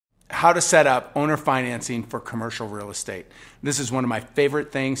how to set up owner financing for commercial real estate. This is one of my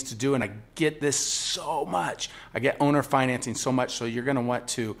favorite things to do, and I get this so much. I get owner financing so much, so you're going to want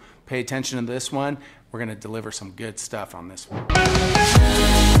to pay attention to this one. We're going to deliver some good stuff on this one.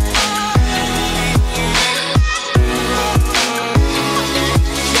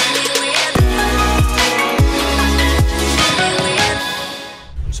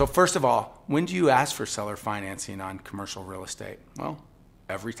 So first of all, when do you ask for seller financing on commercial real estate? Well,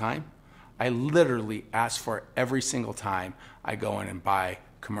 every time. I literally ask for it every single time I go in and buy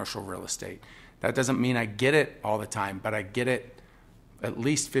commercial real estate. That doesn't mean I get it all the time, but I get it at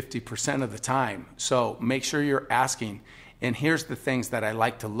least 50% of the time. So make sure you're asking. And here's the things that I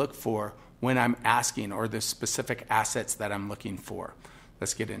like to look for when I'm asking, or the specific assets that I'm looking for.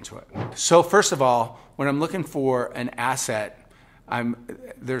 Let's get into it. So first of all, when I'm looking for an asset,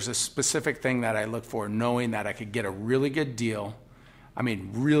 there's a specific thing that I look for, knowing that I could get a really good deal. I mean,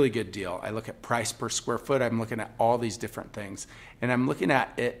 really good deal. I look at price per square foot. I'm looking at all these different things. And I'm looking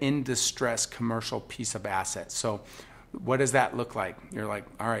at an in distress commercial piece of asset. So what does that look like? You're like,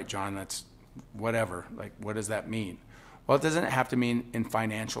 all right, John, that's whatever. Like, what does that mean? Well, it doesn't have to mean in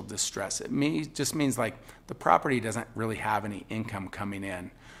financial distress. It just means like the property doesn't really have any income coming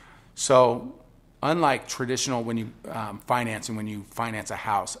in. So unlike traditional when you finance a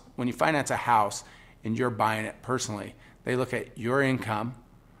house, when you finance a house and you're buying it personally, they look at your income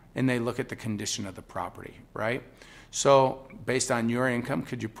and they look at the condition of the property, right? So based on your income,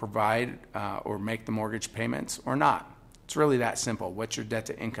 could you provide or make the mortgage payments or not? It's really that simple. What's your debt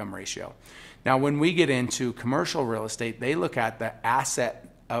to income ratio? Now, when we get into commercial real estate, they look at the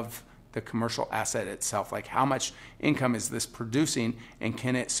asset of the commercial asset itself, like how much income is this producing and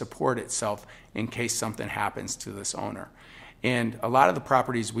can it support itself in case something happens to this owner. And a lot of the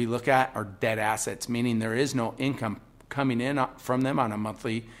properties we look at are dead assets, meaning there is no income coming in from them on a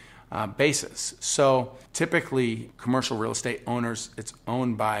monthly basis. So typically commercial real estate owners, it's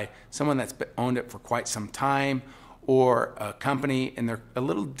owned by someone that's owned it for quite some time, or a company, and they're a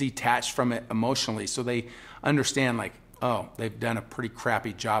little detached from it emotionally. So they understand like, oh, they've done a pretty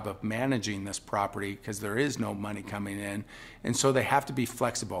crappy job of managing this property because there is no money coming in. And so they have to be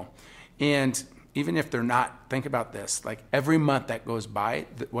flexible. And even if they're not, think about this, like every month that goes by,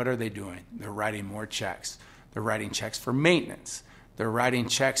 what are they doing? They're writing more checks. They're writing checks for maintenance. They're writing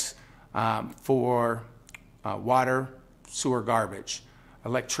checks for water, sewer, garbage,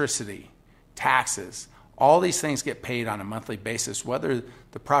 electricity, taxes. All these things get paid on a monthly basis, whether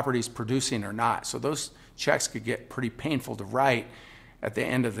the property is producing or not. So those checks could get pretty painful to write at the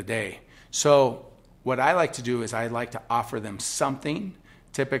end of the day. So what I like to do is I like to offer them something,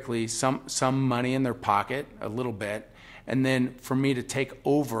 typically some money in their pocket, a little bit, and then for me to take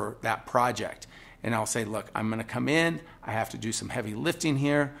over that project. And I'll say, look, I'm going to come in. I have to do some heavy lifting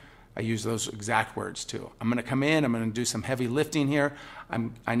here. I use those exact words too. I'm going to come in. I'm going to do some heavy lifting here.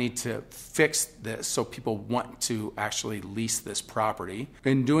 I need to fix this so people want to actually lease this property.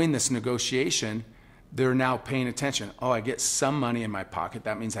 In doing this negotiation, they're now paying attention. Oh, I get some money in my pocket.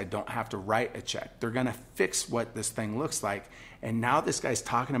 That means I don't have to write a check. They're going to fix what this thing looks like. And now this guy's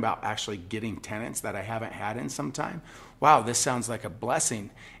talking about actually getting tenants that I haven't had in some time. Wow, this sounds like a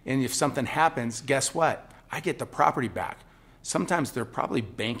blessing. And if something happens, guess what? I get the property back. Sometimes they're probably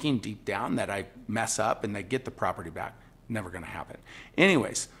banking deep down that I mess up and they get the property back. Never going to happen.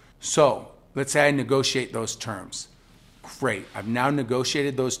 Anyways, so let's say I negotiate those terms. Great. I've now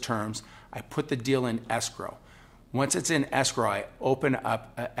negotiated those terms. I put the deal in escrow. Once it's in escrow, I open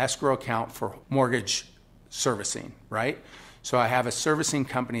up an escrow account for mortgage servicing, right? So I have a servicing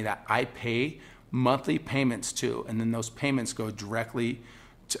company that I pay monthly payments to, and then those payments go directly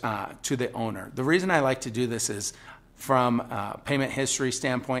to the owner. The reason I like to do this is from a payment history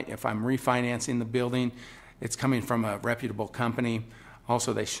standpoint. If I'm refinancing the building, it's coming from a reputable company.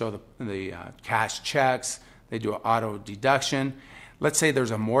 Also, they show the cash checks. They do an auto deduction. Let's say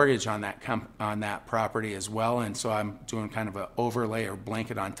there's a mortgage on that property as well, and so I'm doing kind of an overlay or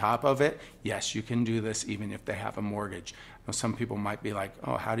blanket on top of it. Yes, you can do this even if they have a mortgage. Now, some people might be like,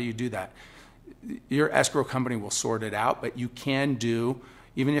 oh, how do you do that? Your escrow company will sort it out, but you can do,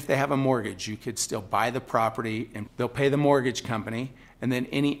 even if they have a mortgage, you could still buy the property and they'll pay the mortgage company, and then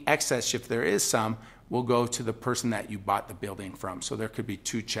any excess, if there is some, will go to the person that you bought the building from. So there could be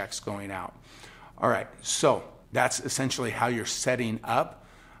two checks going out. All right, so that's essentially how you're setting up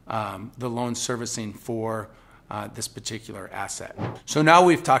the loan servicing for this particular asset. So now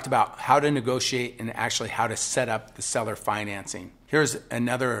we've talked about how to negotiate and actually how to set up the seller financing. Here's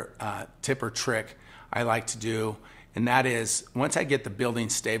another tip or trick I like to do, and that is once I get the building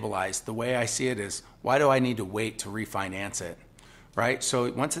stabilized, the way I see it is, why do I need to wait to refinance it? right?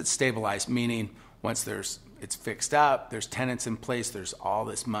 So once it's stabilized, meaning once it's fixed up, there's tenants in place, there's all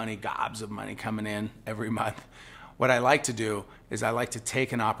this money, gobs of money coming in every month. What I like to do is I like to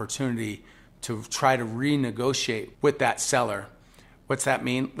take an opportunity to try to renegotiate with that seller. What's that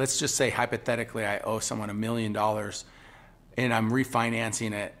mean? Let's just say hypothetically I owe someone $1 million and I'm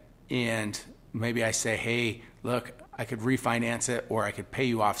refinancing it, and maybe I say, hey, look, I could refinance it or I could pay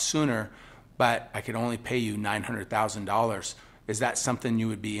you off sooner, but I could only pay you $900,000. Is that something you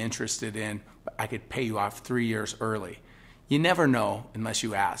would be interested in? I could pay you off 3 years early. You never know unless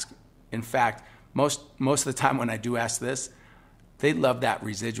you ask. In fact, most of the time when I do ask this, they love that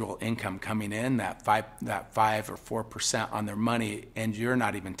residual income coming in, that 5 or 4% on their money, and you're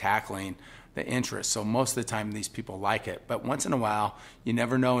not even tackling the interest. So most of the time these people like it. But once in a while, you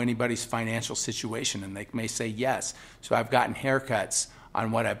never know anybody's financial situation, and they may say yes. So I've gotten haircuts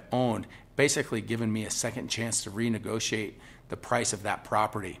on what I've owned, basically giving me a second chance to renegotiate the price of that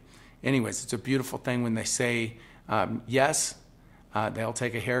property. Anyways, it's a beautiful thing when they say yes, they'll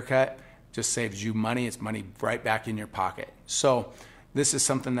take a haircut. Just saves you money. It's money right back in your pocket. So this is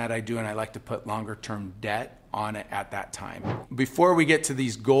something that I do, and I like to put longer term debt on it at that time. Before we get to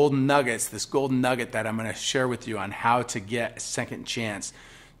these golden nuggets, this golden nugget that I'm going to share with you on how to get a second chance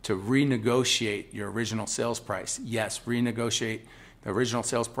to renegotiate your original sales price. Yes, renegotiate the original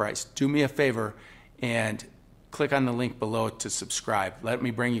sales price. Do me a favor and click on the link below to subscribe. Let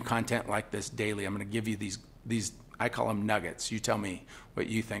me bring you content like this daily. I'm going to give you these I call them nuggets. You tell me what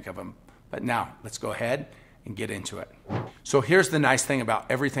you think of them. But now let's go ahead and get into it. So here's the nice thing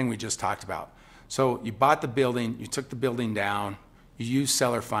about everything we just talked about. So you bought the building, you took the building down, you used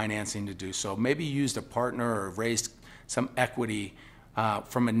seller financing to do so. Maybe you used a partner or raised some equity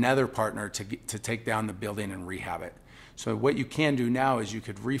from another partner to take down the building and rehab it. So what you can do now is you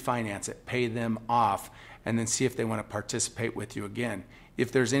could refinance it, pay them off, and then see if they want to participate with you again.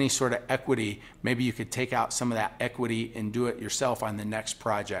 If there's any sort of equity, maybe you could take out some of that equity and do it yourself on the next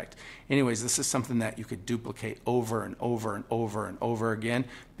project. Anyways, this is something that you could duplicate over and over and over and over again,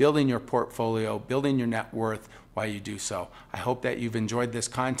 building your portfolio, building your net worth while you do so. I hope that you've enjoyed this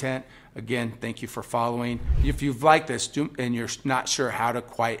content. Again, thank you for following. If you've liked this and you're not sure how to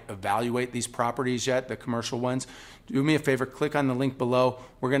quite evaluate these properties yet, the commercial ones, do me a favor, click on the link below.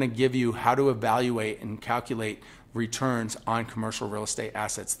 We're going to give you how to evaluate and calculate returns on commercial real estate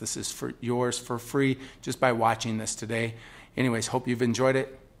assets. This is for yours for free just by watching this today. Anyways, hope you've enjoyed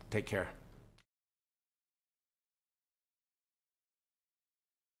it. Take care.